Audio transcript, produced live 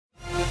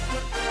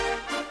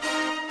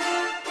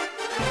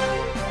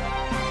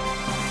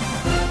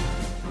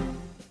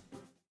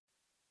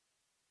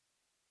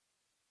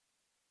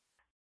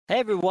Hey,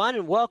 everyone,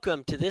 and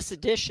welcome to this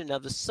edition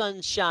of the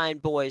Sunshine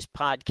Boys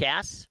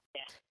podcast.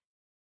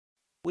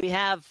 We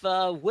have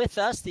with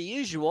us the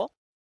usual,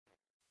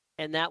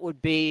 and that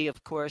would be,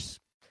 of course,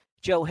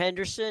 Joe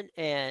Henderson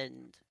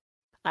and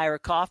Ira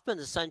Kaufman,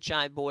 the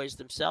Sunshine Boys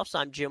themselves.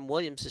 I'm Jim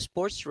Williams, the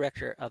sports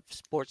director of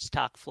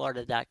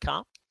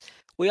SportsTalkFlorida.com.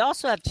 We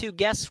also have two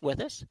guests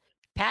with us,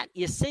 Pat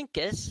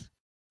Yasinkas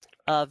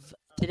of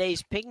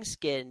today's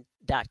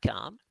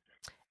Pigskin.com.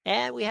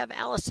 And we have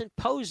Allison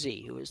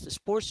Posey, who is the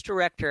sports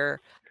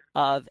director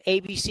of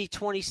ABC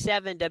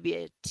 27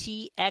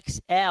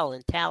 WTXL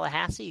in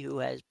Tallahassee, who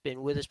has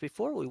been with us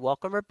before. We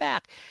welcome her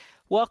back.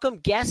 Welcome,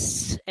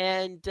 guests.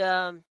 And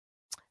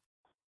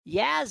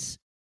Yaz,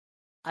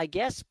 I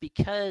guess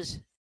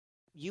because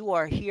you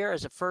are here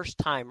as a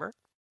first-timer,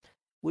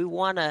 we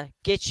want to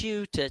get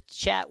you to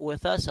chat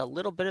with us a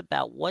little bit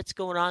about what's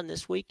going on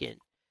this week in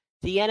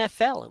the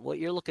NFL and what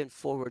you're looking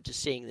forward to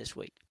seeing this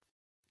week.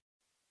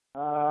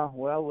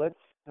 Well,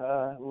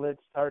 let's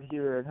start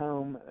here at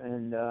home,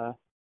 and the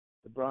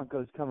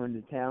Broncos coming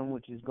to town,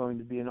 which is going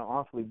to be an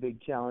awfully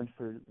big challenge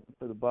for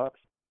the Bucs.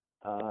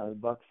 The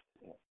Bucs,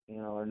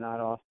 are not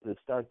off the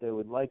start they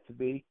would like to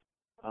be.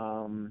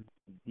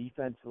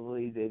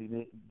 Defensively,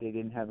 they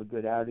didn't have a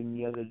good outing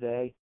the other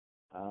day,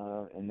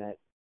 and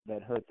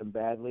that hurt them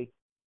badly.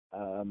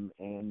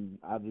 And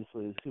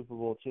obviously, the Super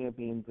Bowl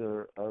champions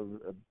are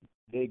a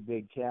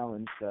big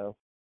challenge. So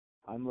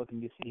I'm looking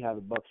to see how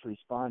the Bucs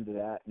respond to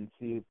that and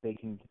see if they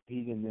can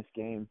compete in this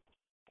game.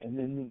 And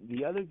then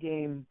the other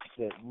game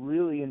that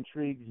really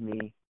intrigues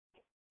me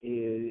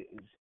is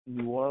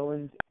New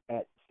Orleans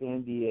at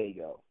San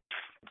Diego,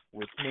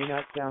 which may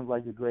not sound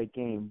like a great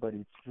game, but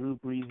it's Drew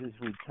Brees'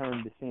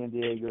 return to San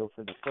Diego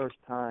for the first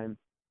time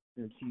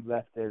since he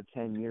left there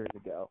 10 years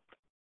ago.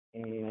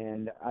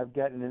 And I've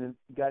gotten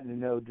to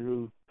know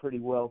Drew pretty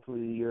well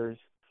through the years.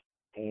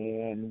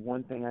 And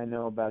one thing I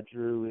know about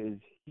Drew is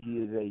he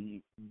is a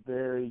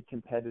very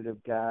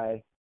competitive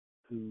guy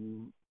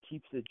who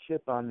keeps a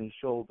chip on his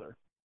shoulder,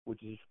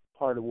 which is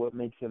part of what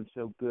makes him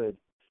so good.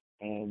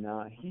 And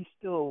he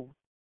still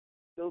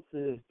to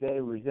this day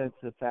resents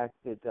the fact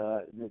that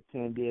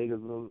San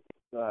Diego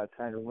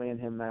kind of ran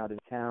him out of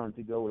town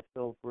to go with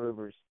Philip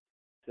Rivers.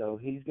 So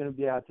he's going to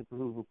be out to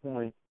prove a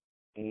point,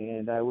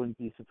 and I wouldn't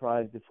be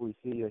surprised if we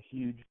see a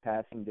huge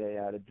passing day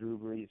out of Drew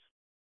Brees.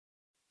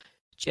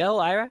 Joe,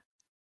 Ira?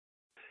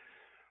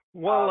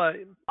 Well,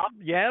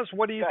 Yaz,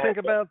 what do you think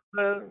about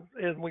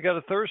we got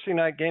a Thursday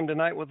night game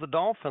tonight with the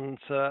Dolphins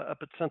up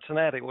at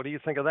Cincinnati. What do you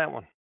think of that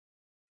one?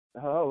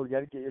 Oh, we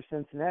got to get your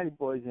Cincinnati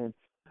boys in.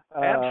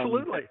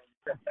 Absolutely.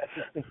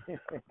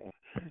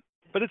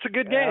 But it's a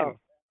good game.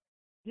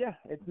 Yeah,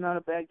 it's not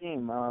a bad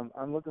game.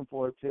 I'm looking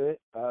forward to it.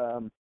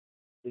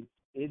 It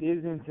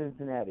is in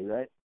Cincinnati,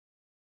 right?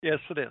 Yes,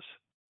 it is.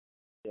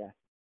 Yeah.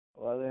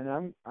 Well, then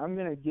I'm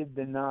going to give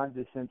the nod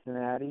to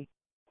Cincinnati.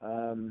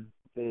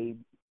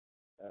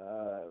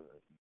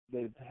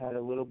 They've had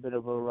a little bit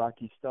of a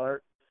rocky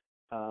start,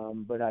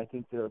 but I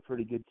think they're a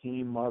pretty good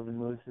team.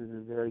 Marvin Lewis is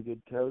a very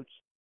good coach.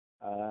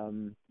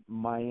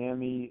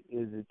 Miami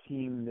is a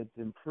team that's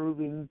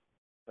improving,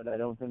 but I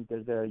don't think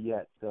they're there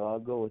yet. So I'll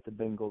go with the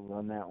Bengals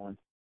on that one.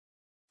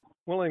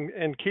 Well,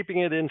 and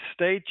keeping it in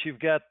state, you've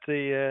got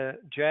the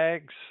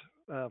Jags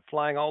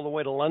flying all the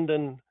way to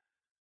London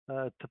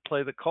to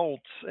play the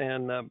Colts.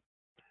 And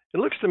it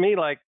looks to me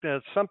like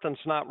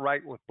something's not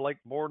right with Blake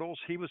Bortles.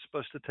 He was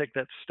supposed to take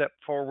that step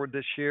forward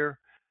this year.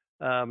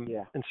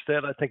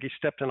 Instead, I think he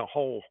stepped in a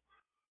hole.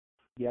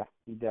 Yeah,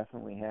 he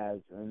definitely has.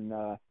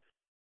 And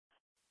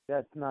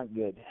that's not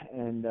good.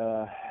 And,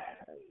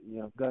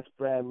 Gus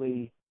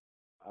Bradley,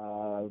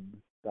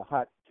 the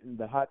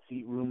hot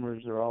seat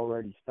rumors are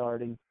already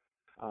starting,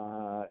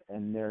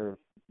 and they're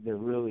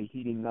really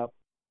heating up.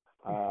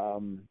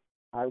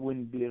 I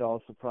wouldn't be at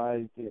all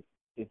surprised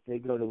if they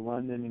go to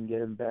London and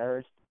get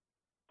embarrassed.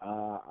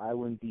 I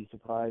wouldn't be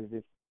surprised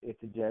if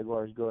the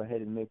Jaguars go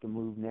ahead and make a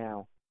move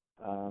now.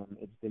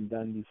 It's been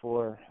done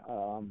before,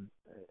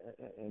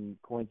 and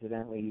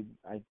coincidentally,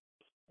 I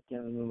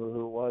can't remember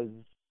who it was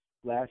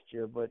last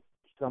year, but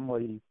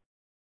somebody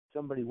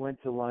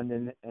went to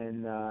London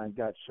and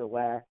got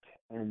shellacked,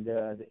 and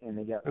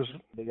they got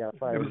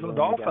fired. It was the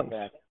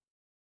Dolphins.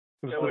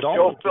 It was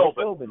Joe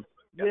Philbin.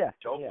 Yeah,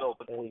 Joe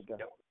Philbin. There you go.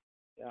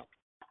 Yeah.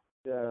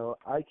 So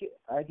I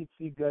could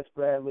see Gus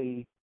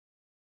Bradley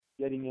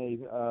getting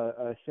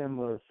a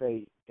similar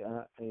fate,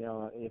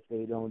 if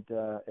they don't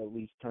at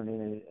least turn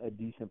in a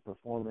decent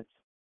performance.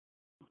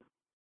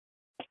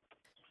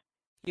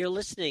 You're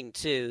listening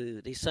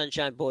to the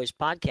Sunshine Boys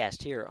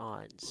podcast here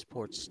on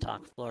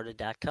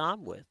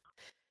SportsTalkFlorida.com with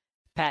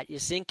Pat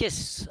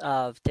Yasinkas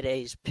of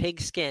today's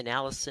Pigskin,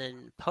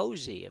 Allison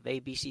Posey of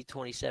ABC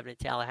 27 in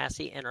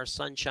Tallahassee, and our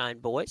Sunshine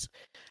Boys.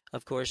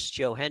 Of course,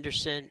 Joe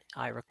Henderson,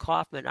 Ira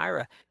Kaufman.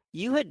 Ira,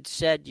 you had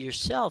said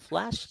yourself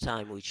last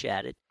time we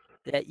chatted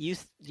that you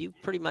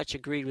pretty much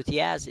agreed with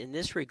Yaz in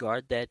this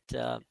regard that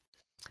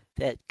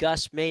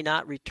Gus may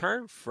not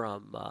return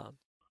from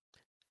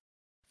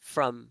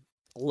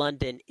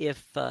London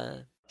if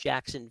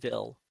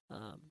Jacksonville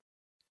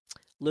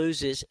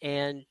loses,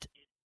 and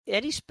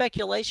any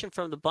speculation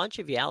from the bunch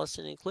of you,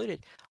 Allison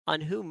included,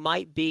 on who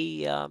might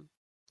be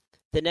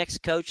the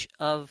next coach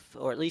of,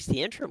 or at least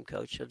the interim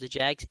coach of the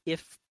Jags,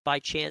 if by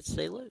chance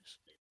they lose?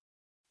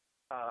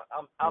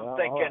 I'm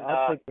thinking.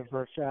 I'll take the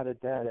first shot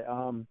at that.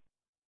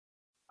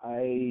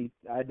 I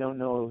don't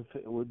know if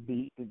it would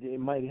be. It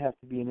might have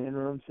to be an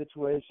interim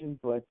situation,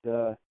 but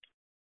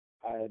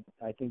I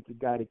think the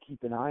guy to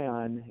keep an eye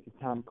on is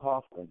Tom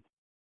Coughlin.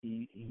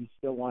 He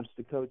still wants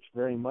to coach,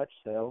 very much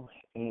so,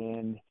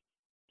 and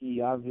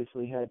he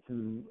obviously had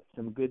some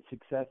good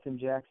success in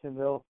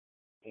Jacksonville,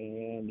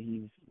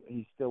 and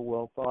he's still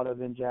well thought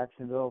of in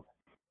Jacksonville.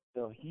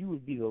 So he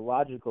would be the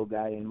logical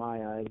guy in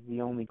my eyes.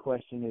 The only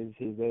question is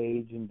his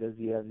age and does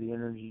he have the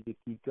energy to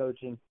keep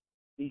coaching.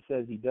 He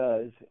says he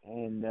does,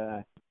 and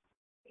I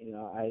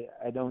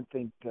don't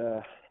think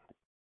Tom's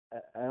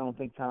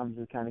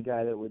the kind of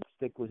guy that would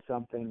stick with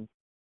something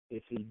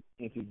if he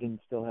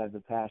didn't still have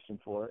the passion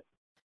for it.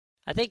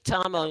 I think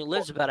Tom only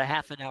lives about a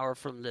half an hour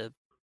from the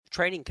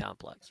training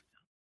complex.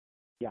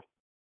 Yeah.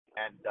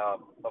 And,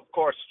 of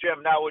course,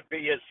 Jim, that would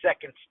be his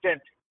second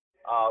stint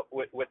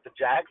with the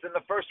Jags. And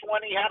the first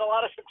one, he had a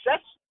lot of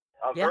success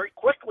very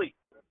quickly.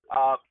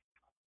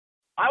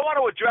 I want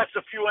to address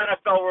a few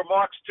NFL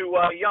remarks to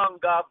young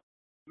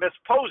Miss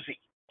Posey,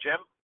 Jim.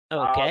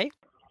 Okay.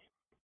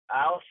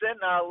 Allison,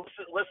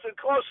 listen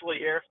closely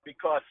here,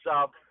 because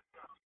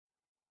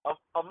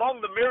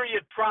among the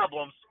myriad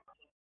problems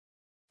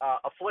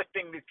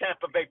afflicting the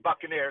Tampa Bay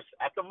Buccaneers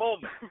at the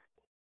moment,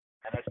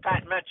 and as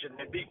Pat mentioned,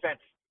 the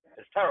defense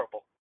is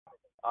terrible,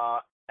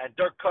 and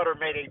Dirk Cutter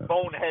made a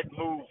bonehead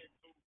move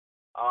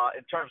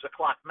in terms of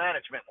clock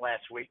management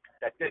last week.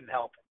 That didn't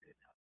help.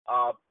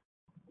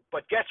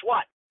 But guess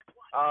what?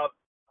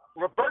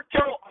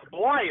 Roberto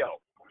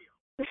Aguayo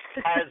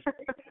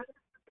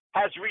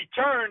has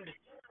returned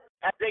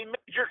as a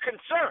major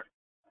concern.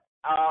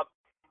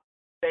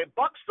 The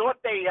Bucs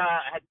thought they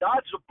had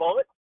dodged a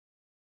bullet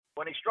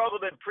when he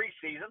struggled in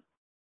preseason.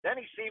 Then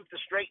he seemed to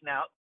straighten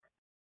out.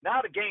 Now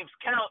the games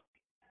count,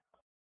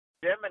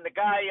 Jim, and the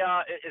guy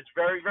is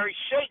very, very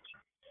shaky.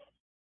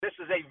 This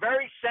is a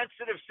very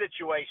sensitive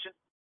situation.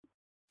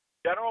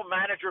 General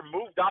manager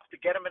moved up to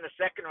get him in the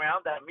second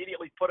round. That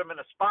immediately put him in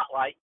the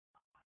spotlight.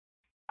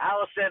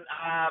 Allison,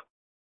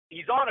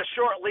 he's on a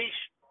short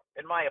leash,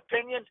 in my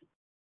opinion,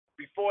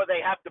 before they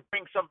have to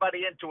bring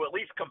somebody in to at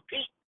least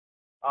compete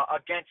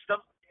against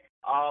him.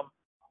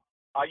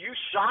 Are you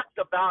shocked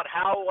about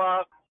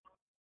how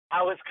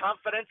his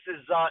confidence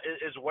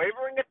is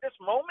wavering at this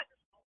moment?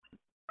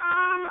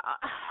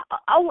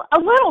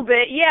 A little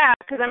bit, yeah,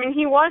 because I mean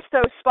he was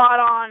so spot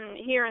on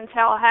here in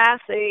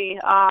Tallahassee.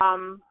 I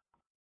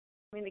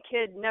mean the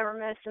kid never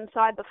missed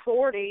inside the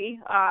 40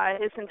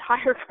 his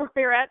entire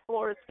career at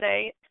Florida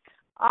State.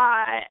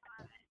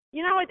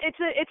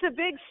 It's a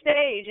big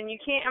stage, and you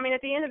can't. I mean,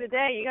 at the end of the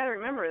day, you got to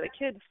remember the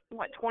kid's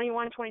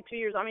 21, 22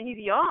 years. I mean, he's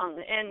young,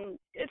 and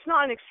it's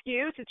not an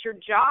excuse. It's your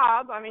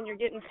job. I mean, you're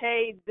getting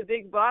paid the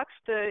big bucks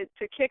to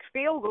kick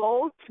field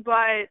goals,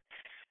 but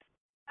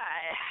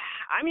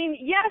I mean,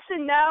 yes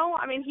and no.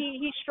 I mean,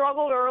 he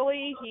struggled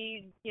early.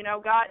 He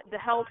got the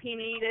help he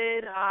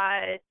needed.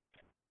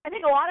 I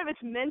think a lot of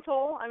it's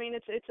mental. I mean,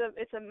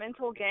 it's a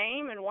mental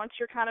game, and once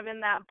you're kind of in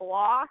that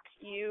block,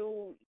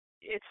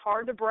 it's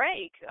hard to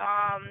break.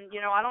 I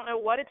don't know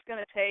what it's going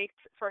to take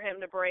for him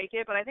to break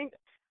it, but I think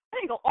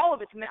all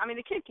of it's. I mean,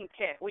 the kid can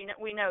kick. We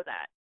know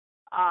that.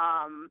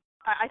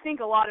 I think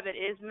a lot of it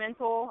is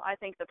mental. I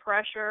think the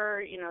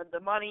pressure, the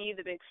money,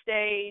 the big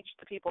stage,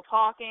 the people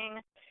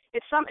talking.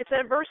 It's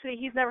adversity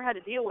he's never had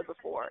to deal with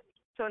before.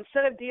 So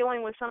instead of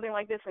dealing with something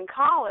like this in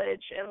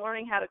college and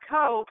learning how to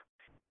cope,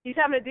 he's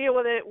having to deal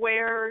with it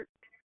where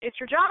it's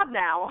your job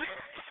now.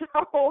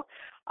 So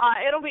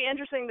it'll be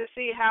interesting to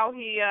see how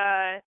he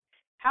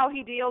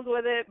deals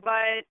with it.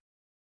 But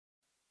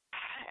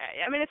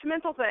I mean, it's a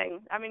mental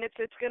thing. I mean, it's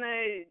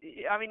gonna.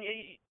 I mean,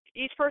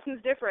 each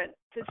person's different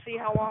to see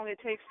how long it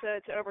takes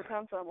to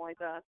overcome something like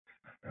that.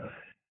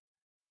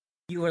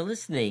 You are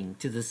listening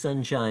to the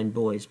Sunshine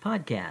Boys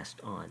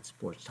podcast on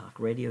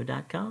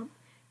sportstalkradio.com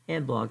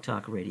and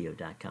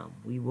blogtalkradio.com.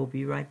 We will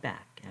be right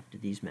back after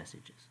these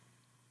messages.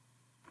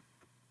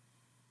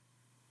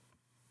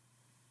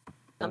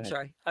 I'm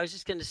sorry. I was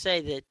just going to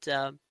say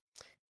that,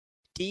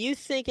 do you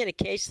think in a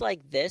case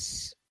like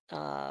this,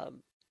 that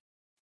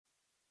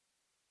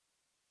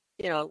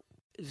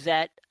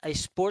a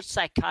sports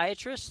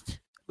psychiatrist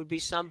would be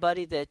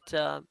somebody that,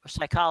 or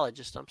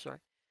psychologist,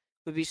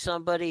 would be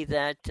somebody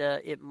that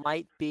it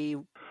might be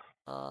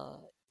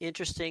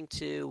interesting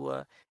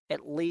to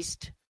at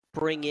least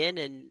bring in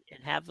and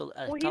have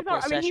a couple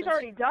of sessions? He's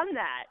already done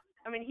that.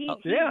 I mean, he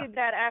did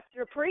that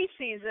after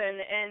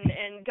preseason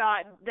and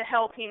got the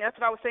help that's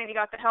what I was saying, he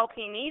got the help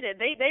he needed.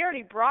 They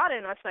already brought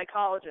in a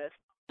psychologist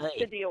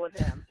to deal with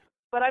him.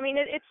 But, I mean,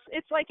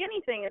 it's like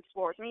anything in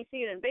sports. I mean, you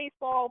see it in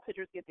baseball,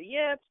 pitchers get the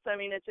yips. I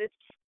mean, it's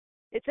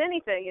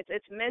anything.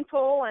 It's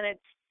mental, and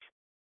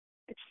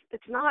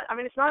it's not. I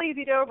mean, it's not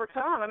easy to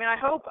overcome. I mean, I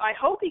hope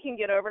he can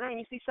get over it. I mean,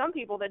 you see some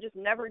people that just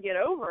never get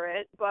over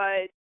it,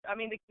 but I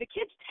mean, the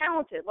kid's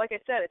talented. Like I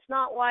said, it's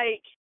not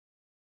like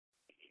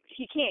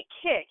he can't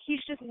kick.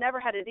 He's just never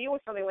had to deal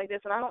with something like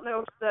this, and I don't know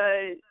if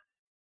I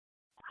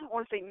don't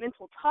want to say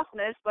mental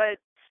toughness, but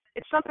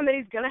it's something that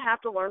he's going to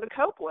have to learn to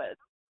cope with.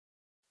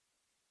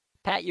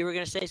 Pat, you were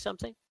going to say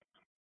something?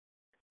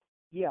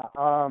 Yeah,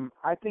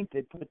 I think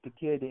they put the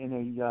kid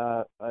in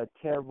a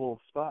terrible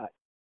spot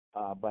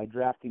by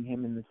drafting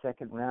him in the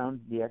second round.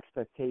 The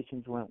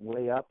expectations went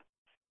way up,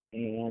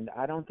 and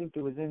I don't think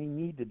there was any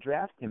need to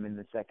draft him in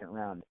the second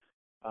round.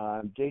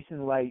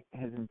 Jason Light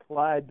has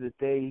implied that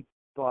they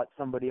thought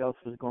somebody else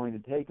was going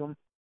to take him,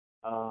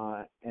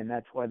 and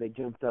that's why they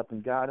jumped up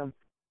and got him.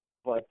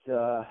 But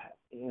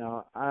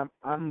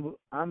I'm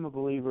a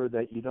believer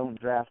that you don't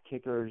draft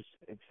kickers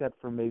except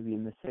for maybe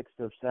in the 6th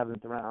or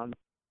 7th round,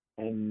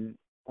 and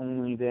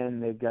only then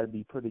they've got to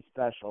be pretty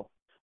special.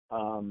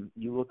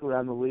 You look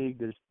around the league,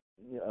 there's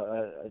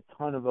a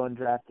ton of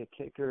undrafted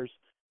kickers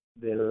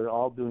that are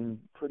all doing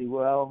pretty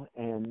well,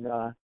 and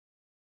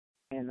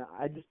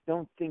I just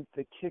don't think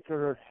the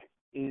kicker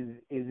is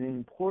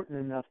important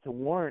enough to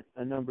warrant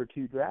a number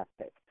 2 draft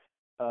pick.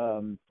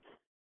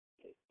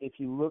 If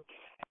you look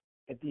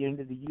at the end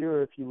of the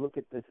year, if you look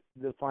at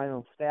the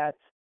final stats,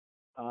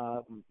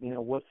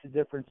 what's the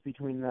difference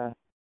between the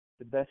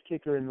best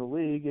kicker in the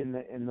league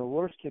and the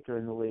worst kicker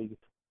in the league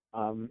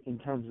in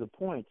terms of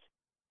points?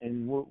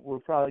 And we're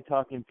probably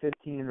talking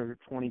 15 or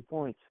 20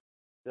 points.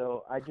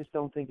 So I just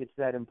don't think it's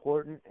that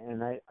important,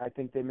 and I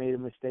think they made a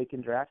mistake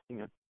in drafting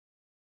him.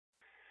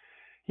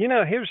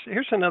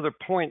 Here's another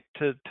point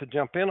to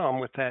jump in on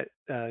with that,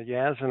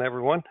 Yaz and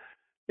everyone,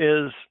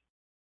 is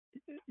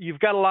you've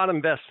got a lot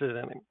invested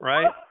in him,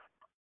 right?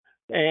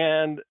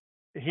 And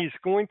he's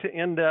going to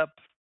end up,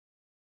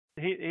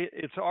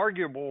 it's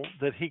arguable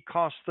that he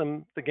cost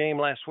them the game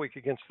last week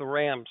against the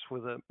Rams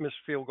with a missed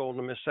field goal and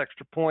a missed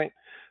extra point,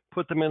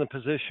 put them in a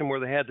position where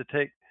they had to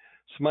take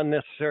some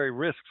unnecessary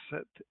risks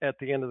at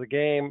the end of the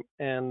game,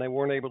 and they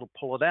weren't able to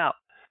pull it out.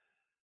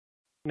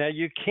 Now,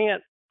 you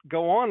can't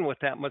go on with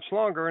that much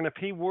longer, and if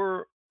he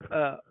were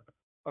a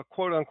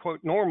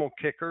quote-unquote normal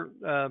kicker,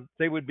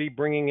 they would be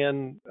bringing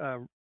in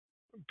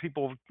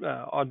people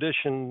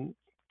audition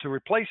to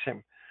replace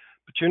him.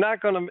 But you're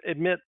not going to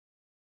admit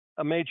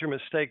a major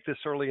mistake this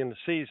early in the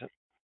season.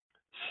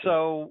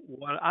 So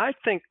what I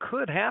think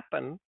could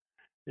happen,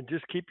 and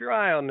just keep your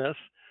eye on this,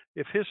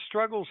 if his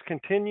struggles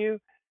continue,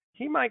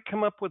 he might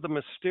come up with a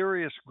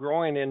mysterious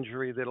groin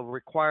injury that'll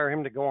require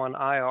him to go on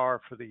IR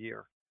for the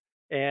year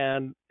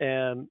and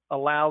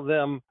allow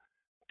them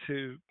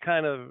to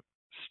kind of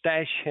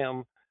stash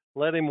him,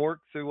 let him work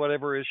through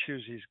whatever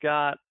issues he's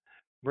got,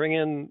 bring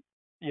in,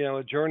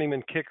 a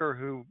journeyman kicker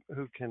who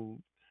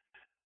can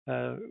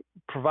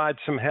provide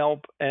some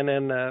help, and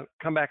then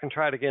come back and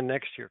try it again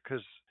next year,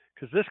 because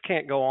this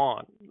can't go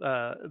on.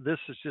 This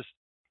is just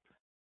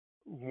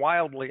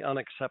wildly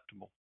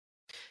unacceptable.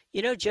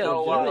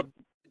 Joe,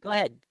 go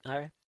ahead. All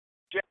right.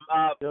 Jim,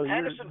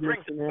 Anderson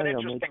brings up an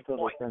interesting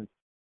point,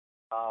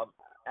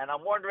 and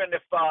I'm wondering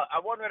if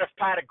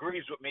Pat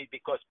agrees with me,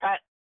 because Pat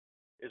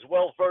is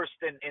well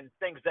versed in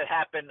things that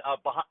happen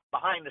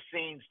behind the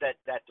scenes that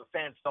the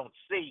fans don't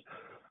see.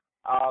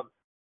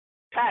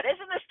 Pat,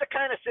 isn't this the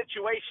kind of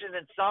situation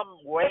in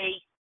some way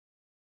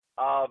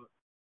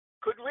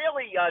could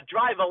really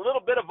drive a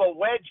little bit of a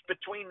wedge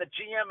between the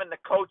GM and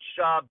the coach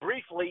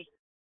briefly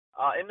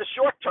in the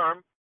short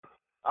term?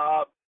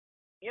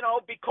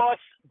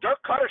 Because Dirk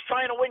Cutter's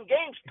trying to win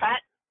games,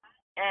 Pat,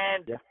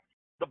 and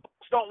the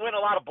Bucs don't win a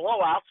lot of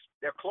blowouts.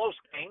 They're close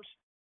games.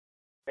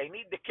 They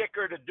need the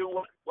kicker to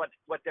do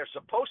what they're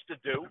supposed to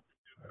do,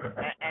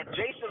 and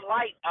Jason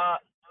Light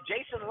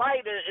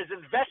is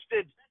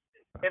invested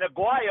in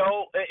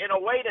Aguayo in a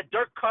way that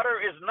Dirk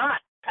Cutter is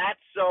not, Pat.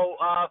 So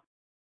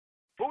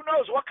who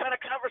knows what kind of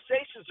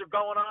conversations are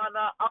going on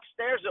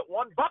upstairs at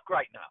One Buck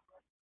right now?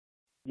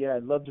 Yeah,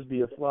 I'd love to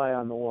be a fly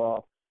on the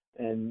wall.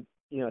 And,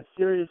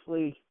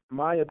 seriously,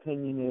 my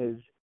opinion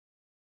is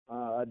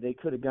they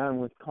could have gone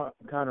with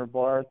Connor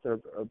Barth or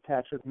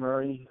Patrick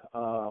Murray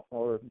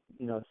or,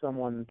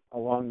 someone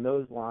along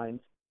those lines,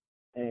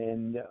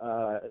 and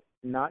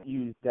not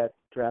used that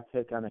draft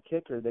pick on a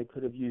kicker. They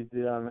could have used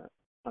it on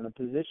a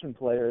position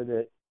player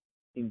that,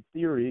 in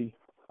theory,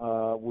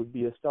 would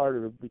be a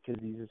starter, because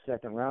he's a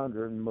second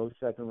rounder, and most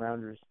second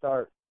rounders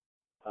start.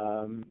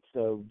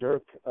 So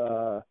Dirk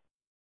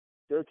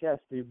has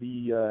to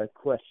be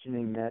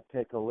questioning that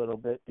pick a little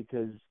bit,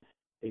 because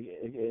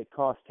it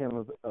cost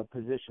him a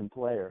position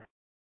player.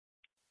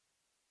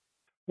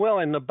 Well,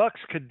 and the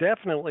Bucs could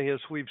definitely, as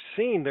we've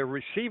seen, their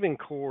receiving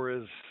core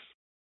is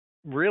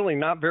really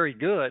not very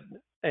good,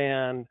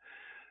 and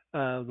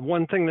the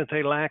one thing that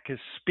they lack is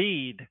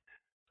speed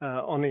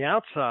on the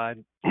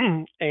outside.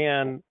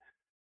 And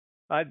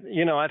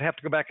I'd have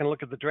to go back and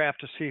look at the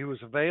draft to see who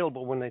was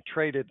available when they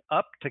traded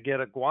up to get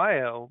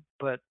Aguayo,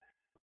 but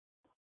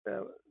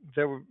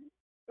there were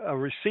a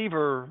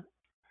receiver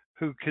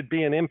who could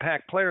be an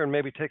impact player and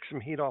maybe take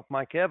some heat off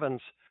Mike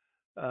Evans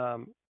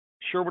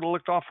sure would have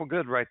looked awful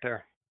good right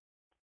there.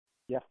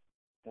 Yeah.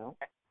 No.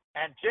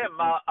 And Jim,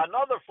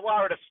 another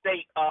Florida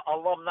State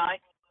alumni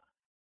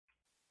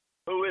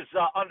who is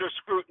under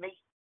scrutiny,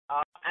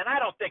 and I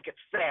don't think it's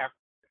fair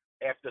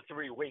after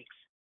 3 weeks,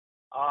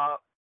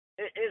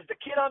 is the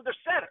kid under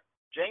center,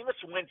 Jameis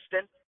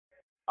Winston,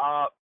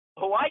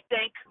 who I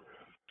think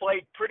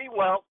played pretty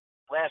well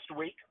last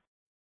week.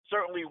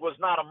 Certainly was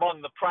not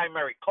among the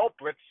primary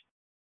culprits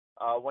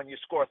when you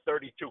score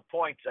 32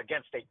 points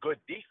against a good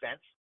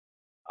defense.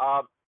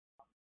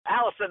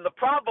 Allison, the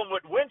problem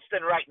with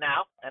Winston right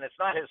now, and it's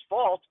not his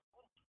fault,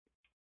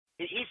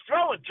 he's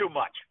throwing too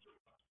much.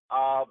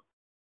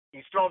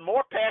 He's thrown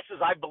more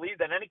passes, I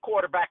believe, than any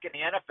quarterback in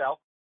the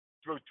NFL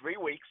through 3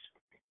 weeks.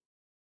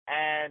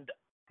 And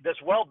this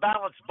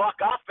well-balanced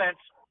Buck offense,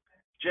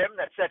 Jim,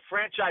 that set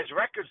franchise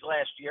records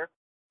last year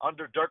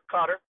under Dirk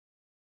Cutter,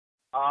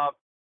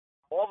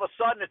 all of a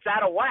sudden it's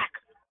out of whack.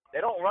 They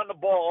don't run the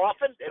ball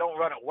often. They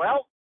don't run it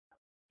well.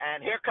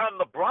 And here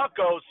come the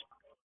Broncos.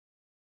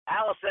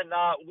 Allison,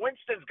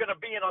 Winston's going to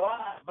be in a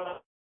lot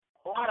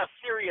of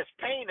serious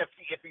pain if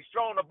he's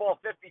throwing the ball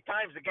 50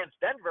 times against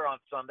Denver on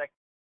Sunday.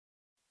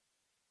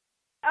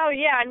 Oh,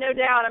 yeah, no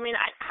doubt. I mean,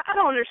 I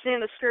don't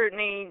understand the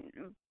scrutiny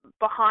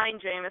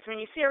behind Jameis. I mean,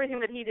 you see everything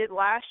that he did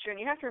last year, and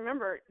you have to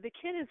remember, the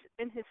kid is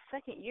in his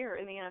second year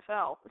in the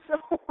NFL. So,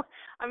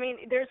 I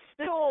mean, there's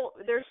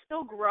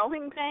still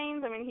growing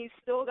pains. I mean, he's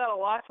still got a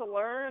lot to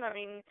learn. I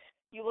mean,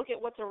 you look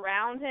at what's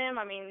around him.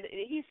 I mean,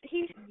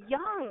 he's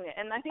young,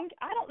 and I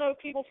don't know if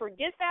people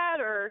forget that,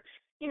 or,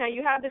 you know,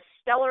 you have this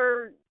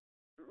stellar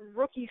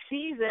rookie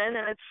season,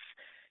 and it's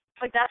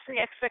like that's the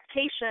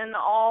expectation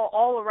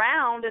all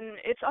around, and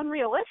it's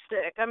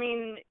unrealistic. I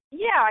mean,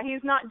 yeah,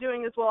 he's not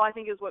doing as well, I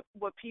think, as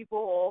what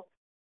people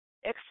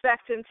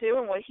expect him to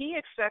and what he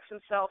expects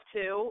himself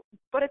to.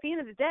 But at the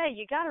end of the day,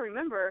 you got to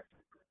remember,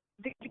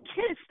 the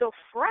kid is still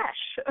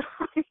fresh.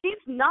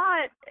 He's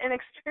not an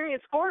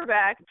experienced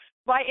quarterback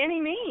by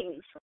any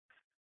means.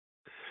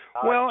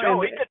 Well,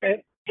 Joe, he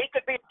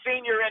could be a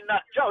senior in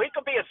Joe. He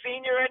could be a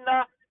senior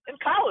in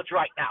college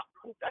right now.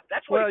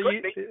 That's what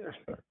he could be.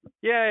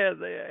 Yeah,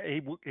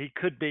 he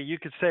could be. You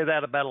could say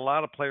that about a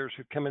lot of players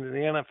who come into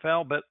the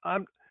NFL, but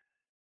I'll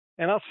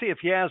see if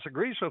Yaz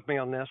agrees with me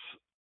on this.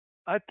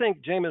 I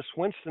think Jameis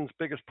Winston's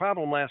biggest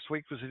problem last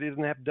week was that he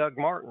didn't have Doug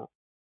Martin.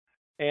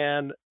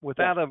 And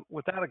without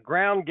a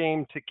ground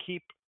game to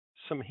keep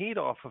some heat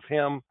off of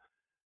him,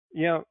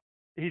 you know,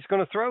 he's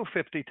going to throw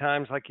 50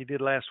 times like he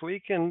did last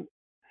week, and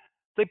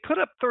they put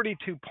up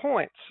 32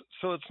 points.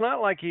 So it's not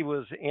like he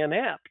was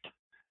inept.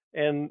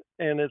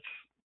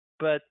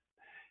 But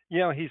you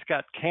know, he's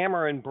got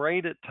Cameron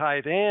Braid at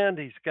tight end.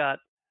 He's got,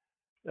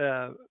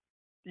 Adam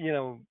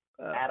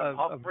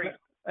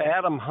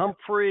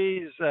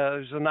Humphries,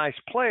 who's a nice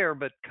player,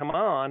 but come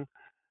on.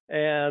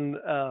 And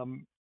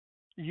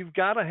you've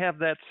got to have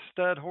that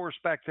stud horse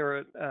back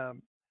there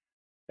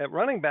at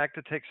running back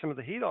to take some of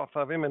the heat off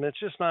of him, and it's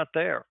just not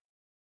there.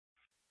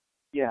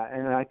 Yeah,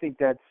 and I think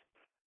that's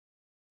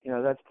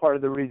part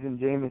of the reason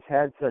Jameis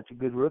had such a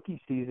good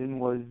rookie season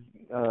was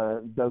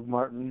Doug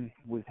Martin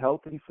was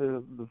healthy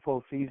for the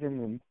full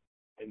season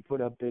and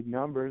put up big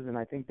numbers, and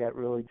I think that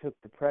really took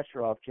the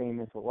pressure off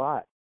Jameis a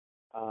lot.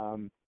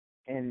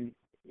 And,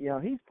 you know,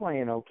 he's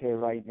playing okay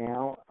right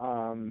now.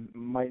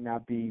 Might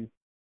not be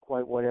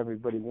quite what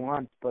everybody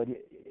wants, but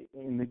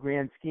in the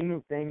grand scheme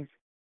of things,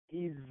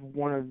 he's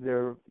one of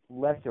their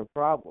lesser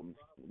problems.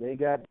 They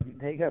got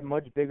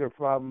much bigger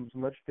problems,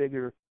 much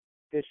bigger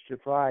fish to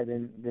fry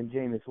than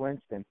Jameis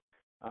Winston,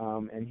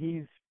 and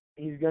he's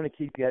going to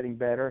keep getting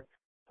better.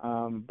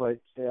 But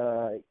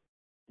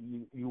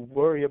you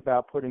worry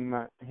about putting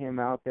him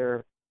out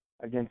there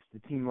against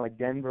a team like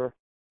Denver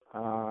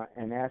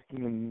and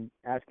asking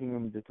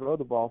him to throw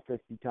the ball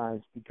 50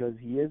 times because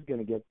he is going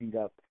to get beat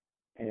up,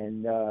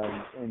 and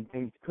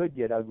things could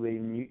get ugly,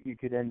 and you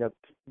could end up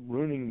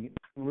ruining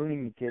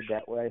the kid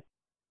that way.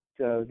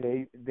 So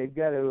they've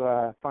got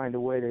to find a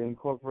way to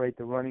incorporate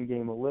the running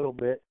game a little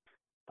bit.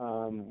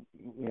 You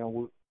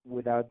know,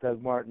 without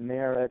Doug Martin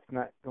there, that's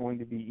not going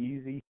to be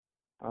easy.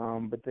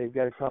 But they've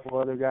got a couple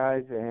other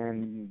guys,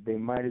 and they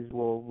might as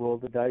well roll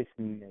the dice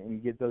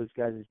and give those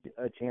guys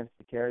a chance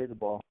to carry the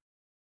ball.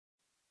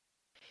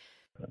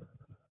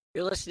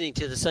 You're listening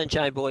to the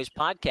Sunshine Boys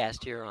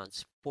podcast here on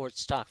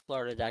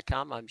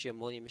SportsTalkFlorida.com. I'm Jim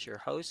Williams, your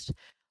host.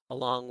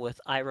 Along with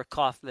Ira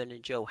Kaufman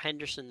and Joe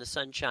Henderson, the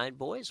Sunshine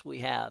Boys, we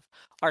have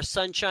our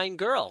Sunshine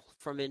Girl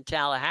from in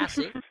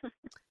Tallahassee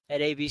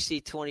at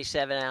ABC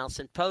 27,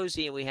 Allison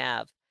Posey, and we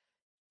have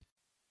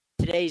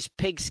today's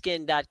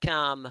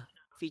Pigskin.com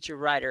feature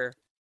writer,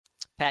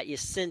 Pat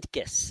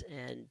Yasintkis.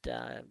 And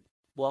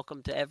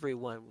welcome to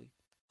everyone. We're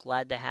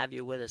glad to have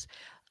you with us.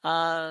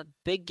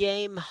 Big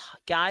game,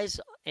 guys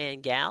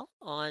and gal,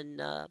 on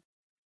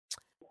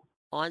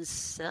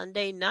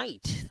Sunday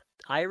night.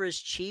 Ira's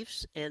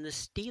Chiefs and the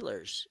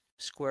Steelers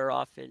square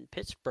off in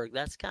Pittsburgh.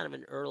 That's kind of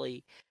an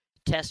early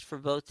test for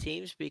both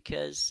teams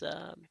because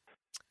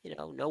you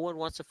know, no one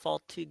wants to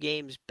fall 2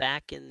 games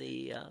back in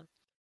the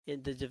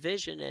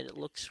division, and it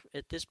looks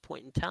at this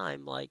point in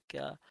time like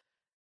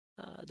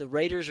The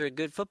Raiders are a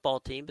good football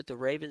team, but the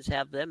Ravens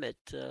have them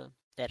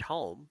at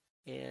home,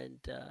 and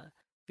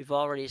we've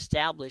already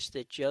established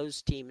that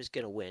Joe's team is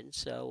going to win.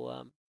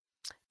 So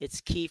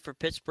it's key for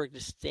Pittsburgh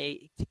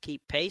to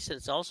keep pace, and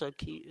it's also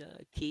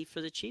key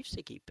for the Chiefs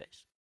to keep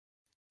pace.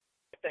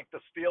 I think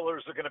the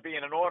Steelers are going to be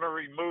in an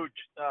ornery mood,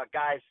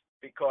 guys,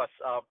 because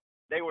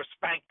they were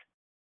spanked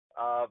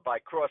by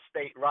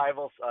cross-state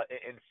rivals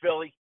in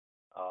Philly.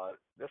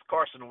 This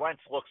Carson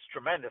Wentz looks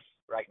tremendous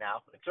right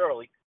now. It's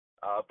early,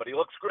 but he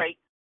looks great.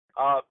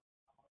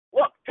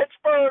 Look,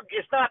 Pittsburgh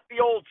is not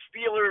the old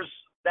Steelers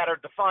that are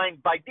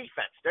defined by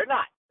defense. They're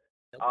not.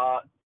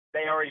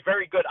 They are a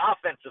very good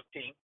offensive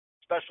team,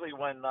 especially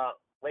when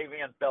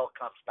Le'Veon Bell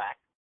comes back.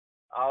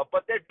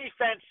 But their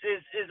defense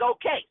is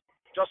okay,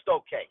 just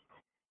okay.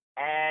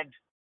 And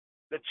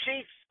the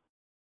Chiefs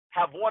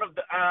have one of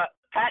the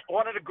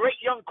great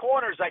young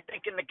corners, I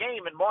think, in the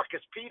game, in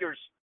Marcus Peters.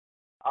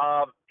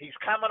 He's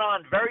coming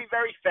on very,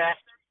 very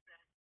fast,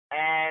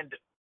 and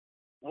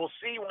we'll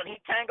see when he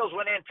tangles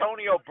with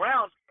Antonio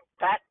Brown.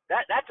 Pat,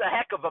 that's a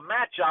heck of a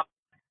matchup.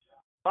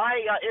 My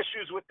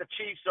issues with the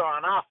Chiefs are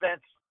on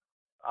offense.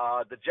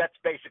 The Jets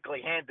basically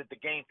handed the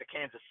game to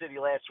Kansas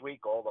City last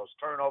week, all those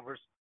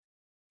turnovers.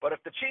 But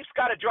if the Chiefs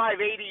got to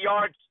drive 80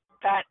 yards,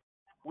 Pat,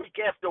 week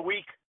after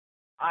week,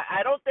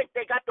 I don't think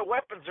they got the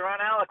weapons around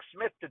Alex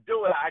Smith to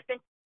do it. I think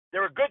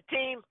they're a good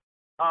team,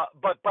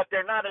 but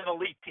they're not an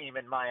elite team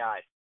in my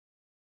eyes.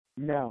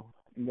 No,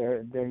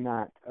 they're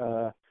not.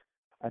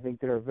 I think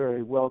they're a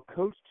very well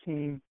coached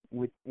team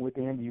with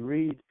Andy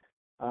Reid,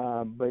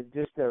 but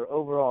just their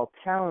overall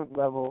talent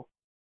level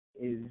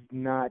is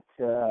not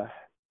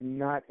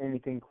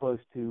anything close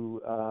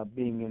to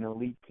being an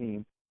elite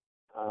team.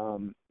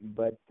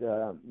 But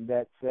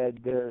that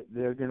said,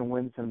 they're going to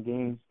win some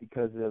games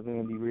because of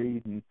Andy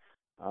Reid and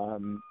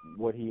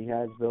what he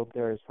has built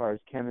there as far as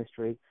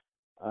chemistry.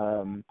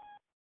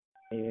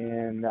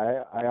 And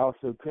I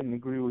also couldn't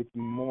agree with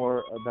you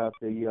more about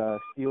the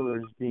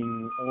Steelers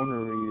being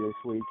ornery this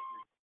week.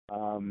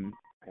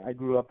 I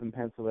grew up in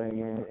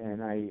Pennsylvania,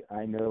 and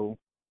I know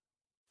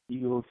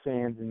Eagles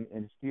fans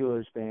and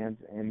Steelers fans,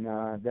 and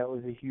that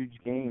was a huge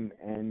game.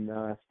 And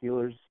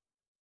Steelers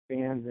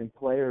fans and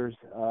players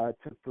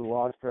took the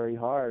loss very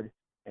hard,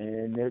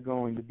 and they're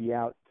going to be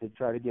out to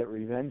try to get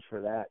revenge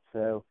for that.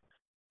 So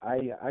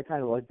I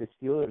kind of like the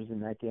Steelers in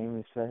that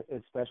game,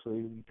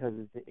 especially because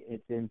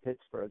it's in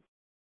Pittsburgh.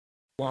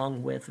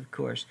 Along with, of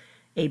course,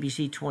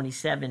 ABC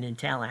 27 in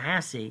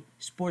Tallahassee,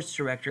 sports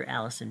director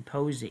Allison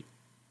Posey.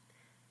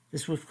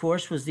 This, of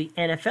course, was the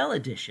NFL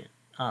edition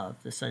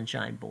of the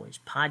Sunshine Boys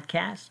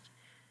podcast,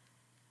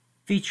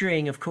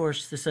 featuring, of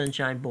course, the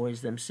Sunshine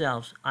Boys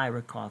themselves,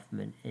 Ira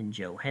Kaufman and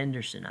Joe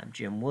Henderson. I'm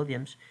Jim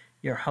Williams,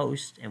 your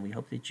host, and we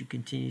hope that you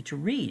continue to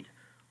read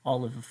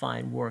all of the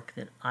fine work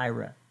that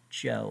Ira,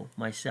 Joe,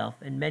 myself,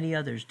 and many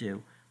others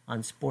do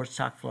on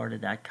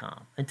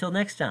SportsTalkFlorida.com. Until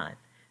next time,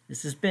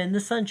 this has been the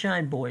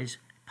Sunshine Boys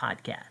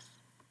podcast.